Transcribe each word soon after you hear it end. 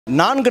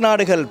4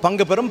 நாடுகள்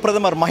பங்கு பெறும்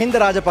பிரதமர் மஹிந்த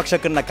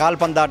ராஜபக்ஷக்கின்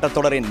கால்பந்தாட்ட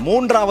தொடரின்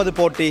 3வது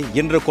போட்டி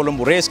இன்று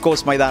கொழும்பு ரேஸ்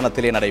கோர்ஸ்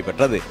மைதானத்திலே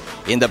நடைபெற்றது.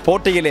 இந்த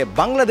போட்டியிலே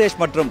பங்களாதேஷ்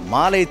மற்றும்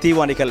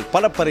மாலைதீவு அணிகள்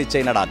பல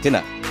பரீட்சை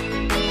நடாத்தின.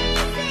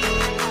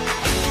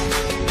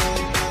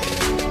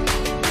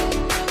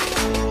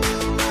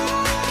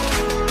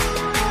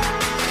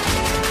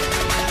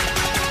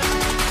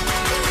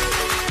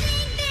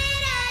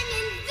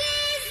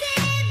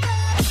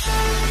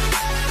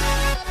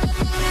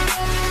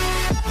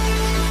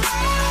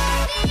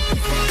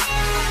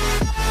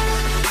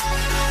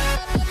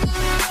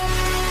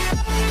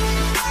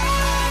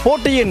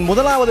 போட்டியின்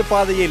முதலாவது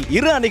பாதியில்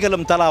இரு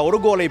அணிகளும் தலா ஒரு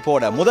கோலை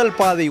போட முதல்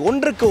பாதி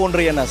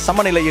 1-1 என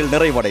சமநிலையில்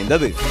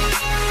நிறைவடைந்தது.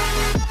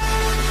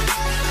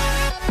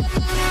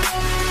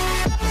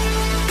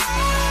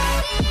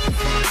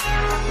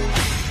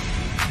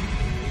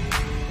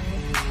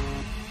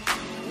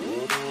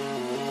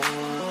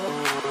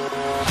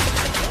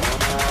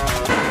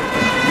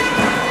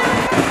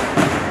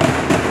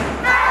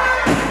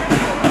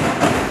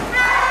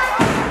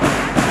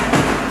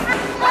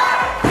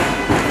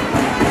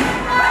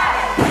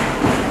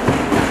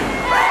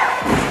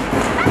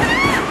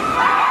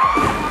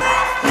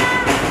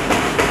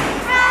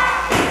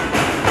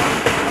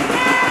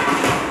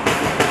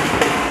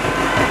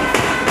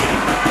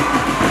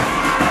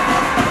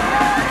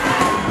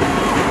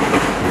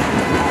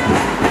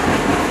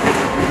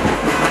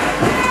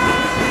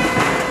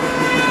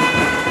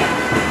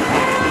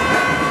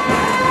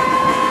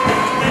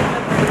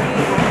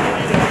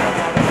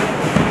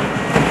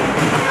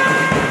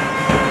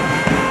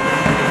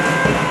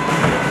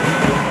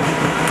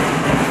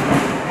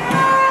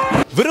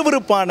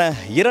 விறுவிறுப்பான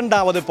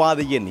 2வது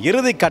பாதியின்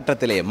இறுதி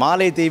கட்டத்திலே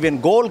மாலைதீவின்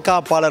கோல்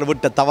காப்பாளர்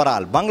விட்ட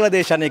தவறால்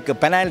பங்களாதேஷ் அணிக்கு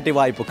பெனால்டி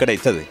வாய்ப்பு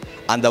கிடைத்தது.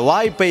 அந்த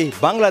வாய்ப்பை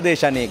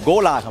பங்களாதேஷ் அணி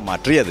கோலாக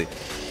மாற்றியது.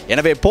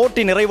 எனவே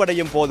போட்டி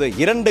நிறைவடையும் போது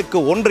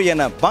 2-1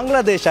 என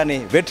பங்களாதேஷ் அணி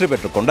வெற்றி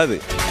பெற்றுக் கொண்டது.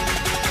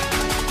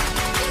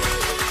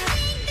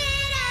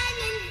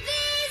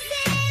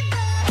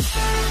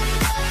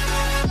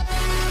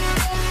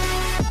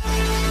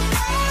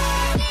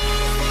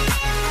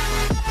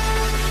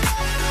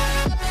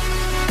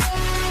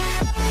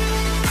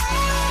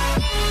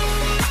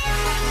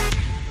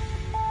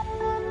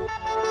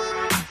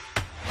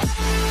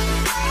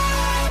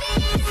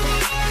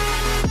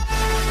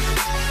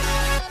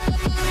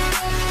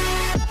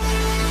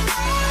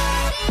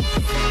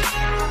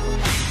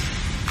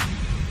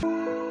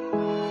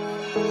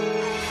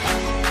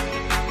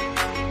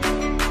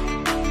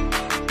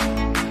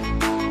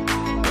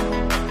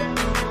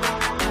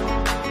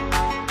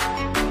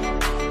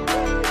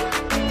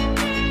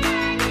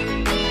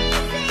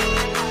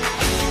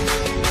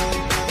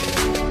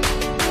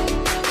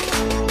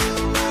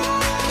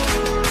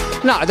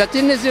 No, the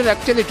thing is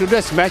actually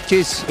today's match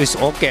is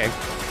okay.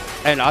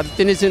 And other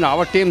thing is in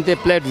our team, they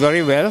played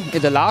very well.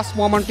 In the last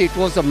moment, it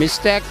was a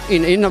mistake.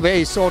 In a way,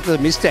 it's sort of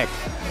a mistake.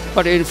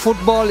 But in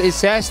football, it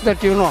says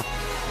that,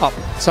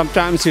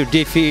 sometimes you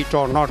defeat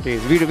or not.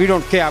 We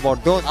don't care about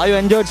those. Are you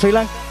enjoyed Sri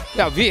Lanka?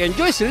 Yeah, we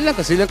enjoy Sri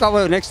Lanka. Sri Lanka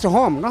was next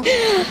home, no?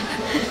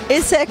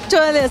 It's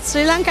actually,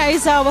 Sri Lanka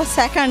is our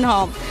second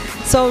home.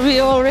 So we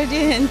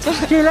already enjoy.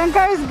 Sri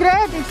Lanka is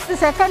great. It's the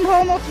second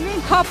home of me.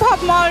 Hop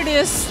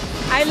Maldives.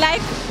 I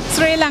like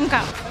Sri Lanka.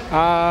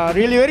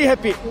 Really very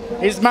happy.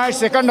 It's my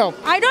second home.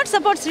 I don't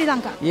support Sri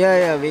Lanka.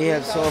 Yeah, we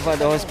have so far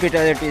the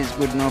hospitality is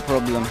good, no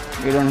problem.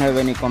 We don't have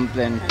any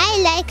complaint. I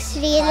like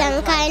Sri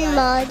Lanka and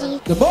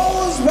Maldives. The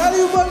most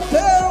valuable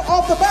player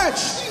of the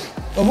match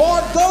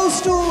award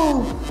goes to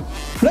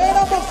player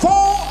number 4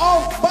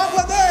 of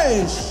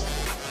Bangladesh,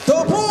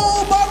 Topu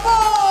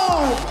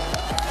Barman.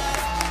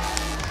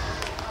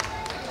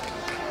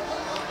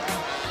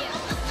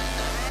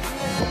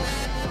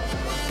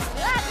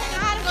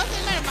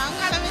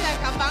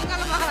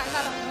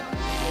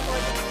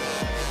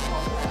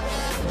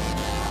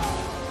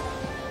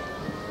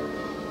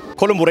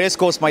 Colombo race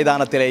course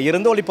மைதானத்திலே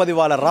இருந்து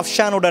ஒளிப்பதிவாளர்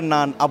ரஃப்ஷானுடன்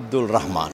நான் அப்துல் ரஹ்மான்.